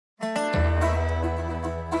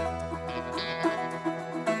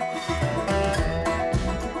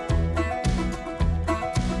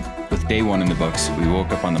day one in the books, we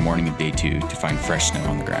woke up on the morning of day two to find fresh snow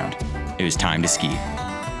on the ground. It was time to ski.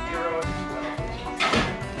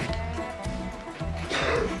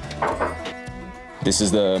 This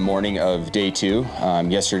is the morning of day two.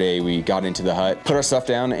 Yesterday we got into the hut, put our stuff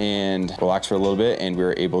down and relaxed for a little bit, and we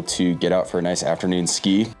were able to get out for a nice afternoon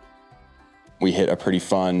ski. We hit a pretty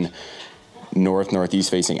fun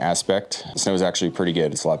northeast facing aspect. The snow is actually pretty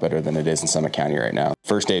good. It's a lot better than it is in Summit County right now.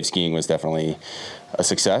 First day of skiing was definitely a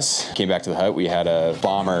success. Came back to the hut, we had a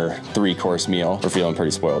bomber 3-course meal. We're feeling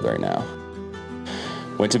pretty spoiled right now.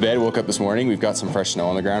 Went to bed, woke up this morning. We've got some fresh snow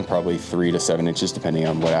on the ground, probably 3 to 7 inches, depending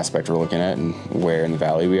on what aspect we're looking at and where in the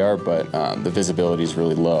valley we are, but the visibility is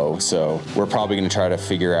really low. So we're probably gonna try to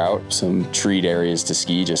figure out some treed areas to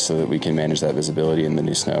ski just so that we can manage that visibility in the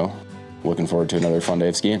new snow. Looking forward to another fun day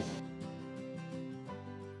of skiing.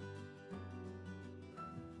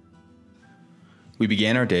 We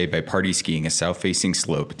began our day by party skiing a south-facing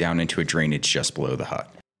slope down into a drainage just below the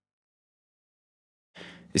hut.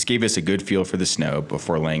 This gave us a good feel for the snow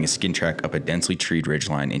before laying a skin track up a densely treed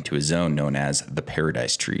ridgeline into a zone known as the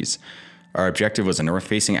Paradise Trees. Our objective was a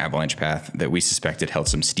north-facing avalanche path that we suspected held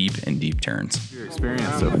some steep and deep turns. Your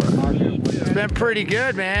experience so far? It's been pretty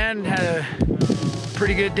good, man. Had a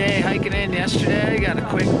pretty good day hiking in yesterday. Got a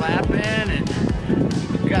quick lap in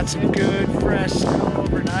and got some good fresh snow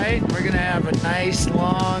overnight. We're gonna have a nice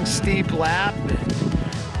long steep lap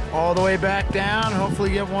and all the way back down.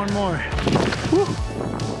 Hopefully get one more. Woo.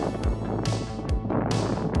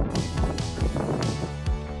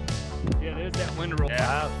 Yeah, there's that wind roll.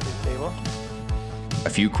 Yeah, stable. A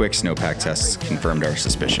few quick snowpack tests confirmed our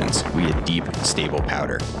suspicions. We had deep, stable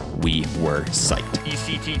powder. We were psyched.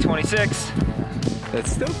 ECT 26.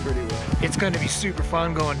 That's still pretty wet. It's gonna be super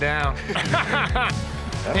fun going down.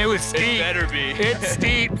 It was steep. It better be. It's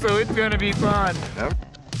steep, so it's gonna be fun. Yep.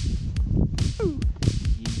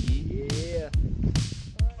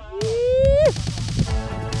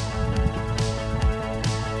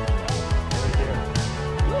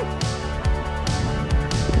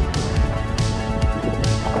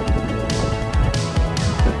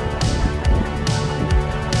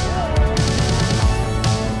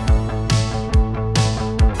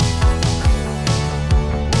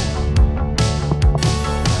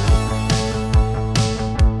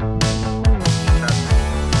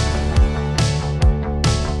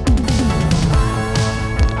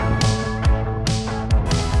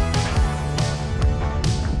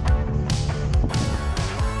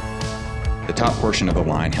 The top portion of the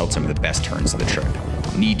line held some of the best turns of the trip.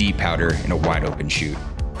 Knee-deep powder in a wide-open chute.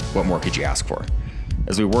 What more could you ask for?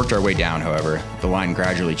 As we worked our way down, however, the line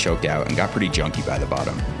gradually choked out and got pretty junky by the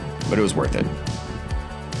bottom, but it was worth it.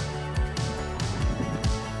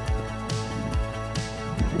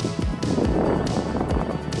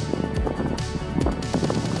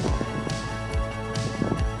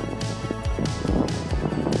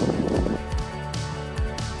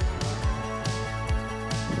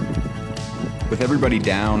 With everybody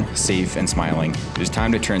down, safe, and smiling, it was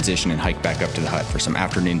time to transition and hike back up to the hut for some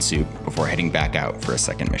afternoon soup before heading back out for a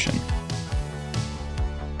second mission.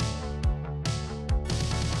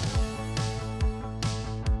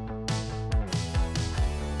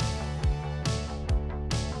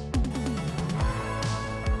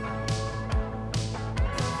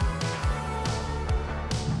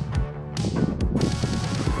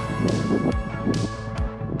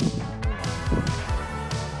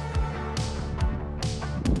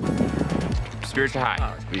 Spirits are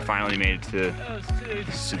high. We finally made it to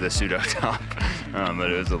the pseudo top, but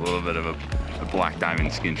it was a little bit of a black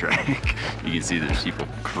diamond skin track. You can see there's people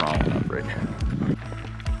crawling up right now.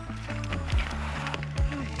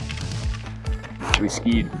 We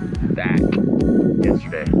skied that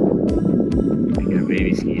yesterday. Thinking of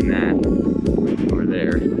baby skiing that over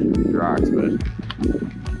there. The rocks, but I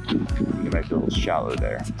think it might be a little shallow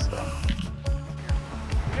there. So.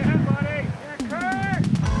 Yeah, buddy.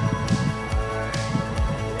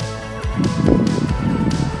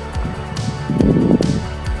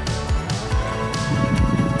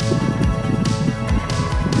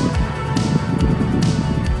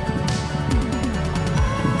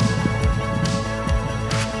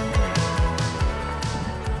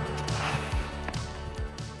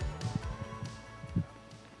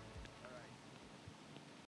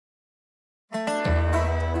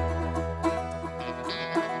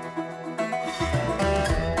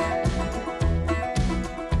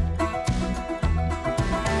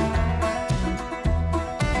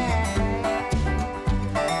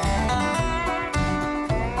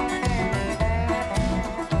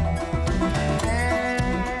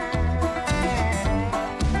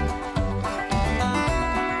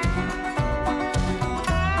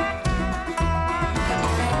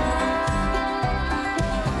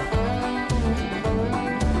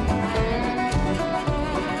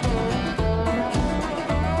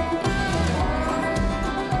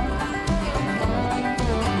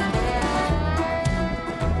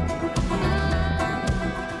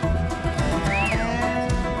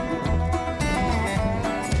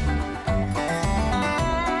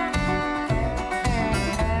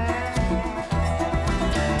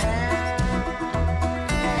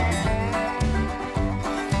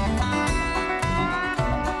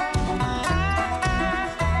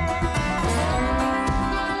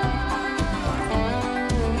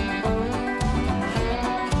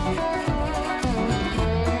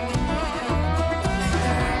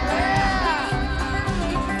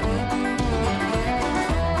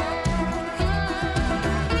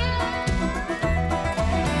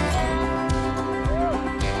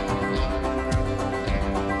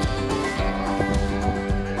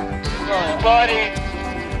 buddy.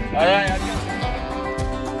 All right.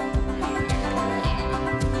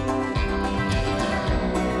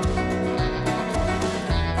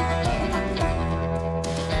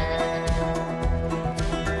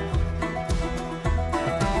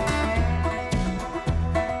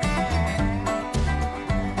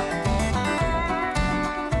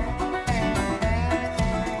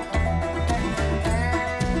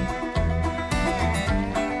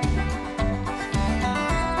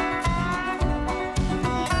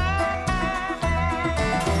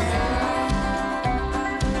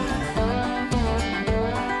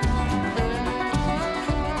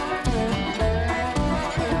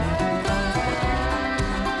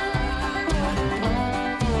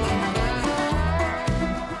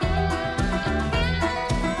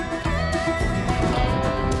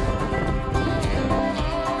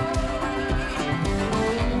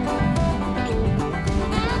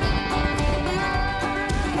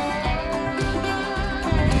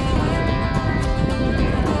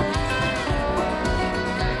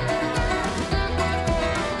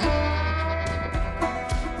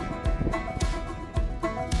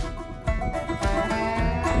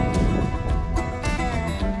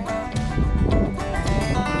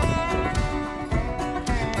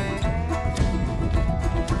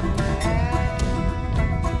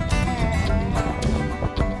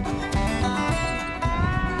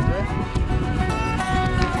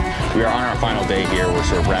 We are on our final day here. We're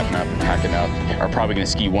sort of wrapping up and packing up. Are probably gonna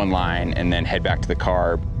ski one line and then head back to the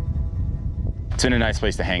car. It's been a nice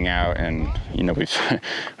place to hang out, and you know, we've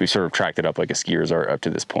sort of tracked it up like a ski resort up to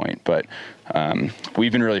this point. But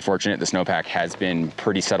we've been really fortunate. The snowpack has been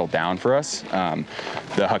pretty settled down for us.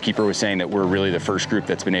 The hut keeper was saying that we're really the first group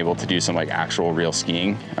that's been able to do some like actual real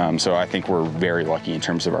skiing. So I think we're very lucky in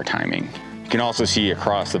terms of our timing. You can also see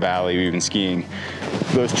across the valley, we've been skiing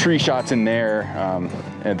those tree shots in there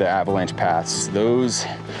at the avalanche paths. Those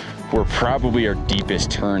were probably our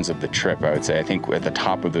deepest turns of the trip, I would say. I think at the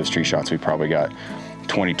top of those tree shots, we probably got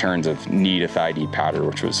 20 turns of knee to thigh deep powder,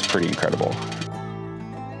 which was pretty incredible.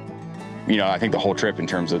 You know, I think the whole trip in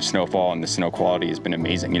terms of snowfall and the snow quality has been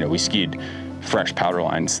amazing. You know, we skied fresh powder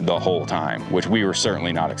lines the whole time, which we were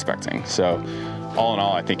certainly not expecting. So all in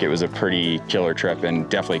all, I think it was a pretty killer trip and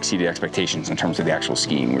definitely exceeded expectations in terms of the actual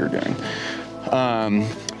skiing we were doing.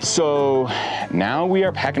 So now we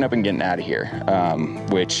are packing up and getting out of here,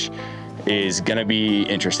 which is gonna be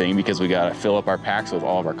interesting because we gotta fill up our packs with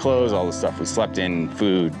all of our clothes, all the stuff we slept in,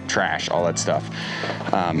 food, trash, all that stuff,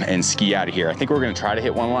 and ski out of here. I think we're gonna try to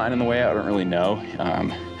hit one line on the way out. I don't really know.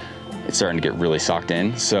 It's starting to get really socked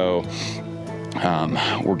in. So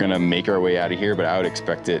we're gonna make our way out of here, but I would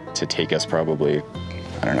expect it to take us probably,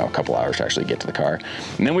 I don't know, a couple hours to actually get to the car.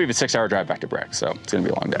 And then we have a 6-hour drive back to Breck, so it's gonna be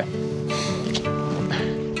a long day.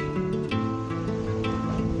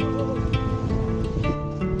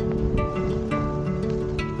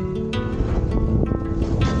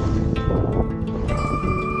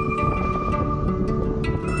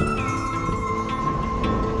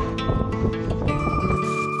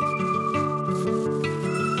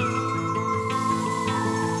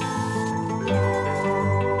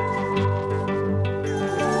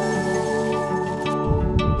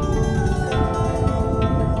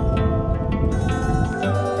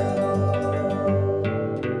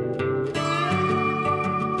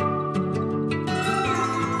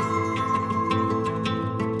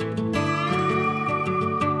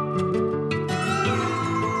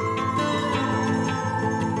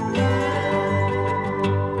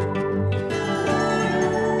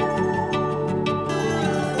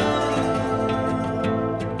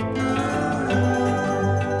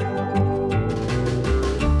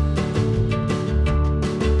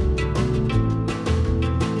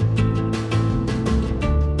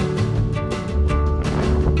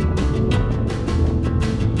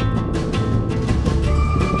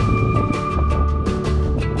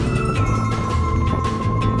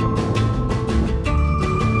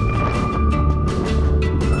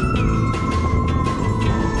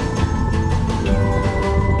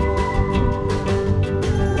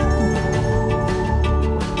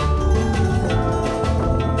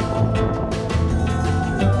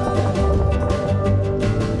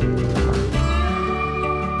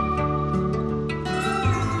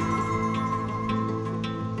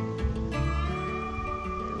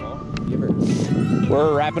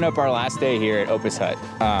 We're wrapping up our last day here at Opus Hut.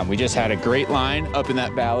 We just had a great line up in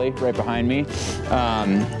that valley right behind me.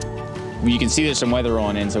 You can see there's some weather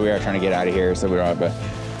rolling in, so we are trying to get out of here so we don't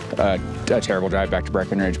have a terrible drive back to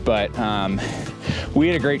Breckenridge. But we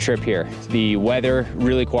had a great trip here. The weather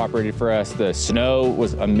really cooperated for us. The snow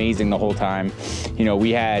was amazing the whole time. You know,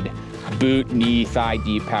 we had boot, knee, thigh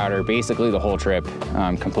deep powder, basically the whole trip,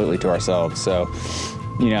 completely to ourselves. So,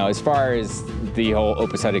 you know, as far as the whole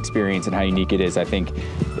Opus Hut experience and how unique it is, I think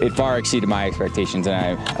it far exceeded my expectations, and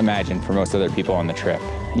I imagine for most other people on the trip.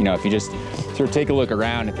 You know, if you just sort of take a look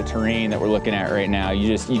around at the terrain that we're looking at right now,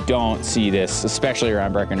 you don't see this, especially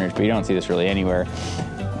around Breckenridge, but you don't see this really anywhere.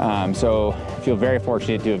 So I feel very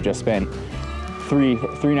fortunate to have just spent three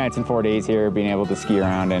nights and 4 days here, being able to ski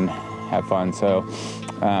around and have fun. So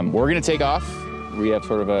we're gonna take off. We have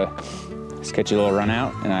sort of a sketchy little run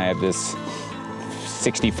out, and I have this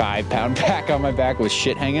 65-pound pack on my back with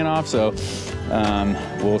shit hanging off. So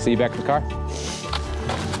we'll see you back at the car.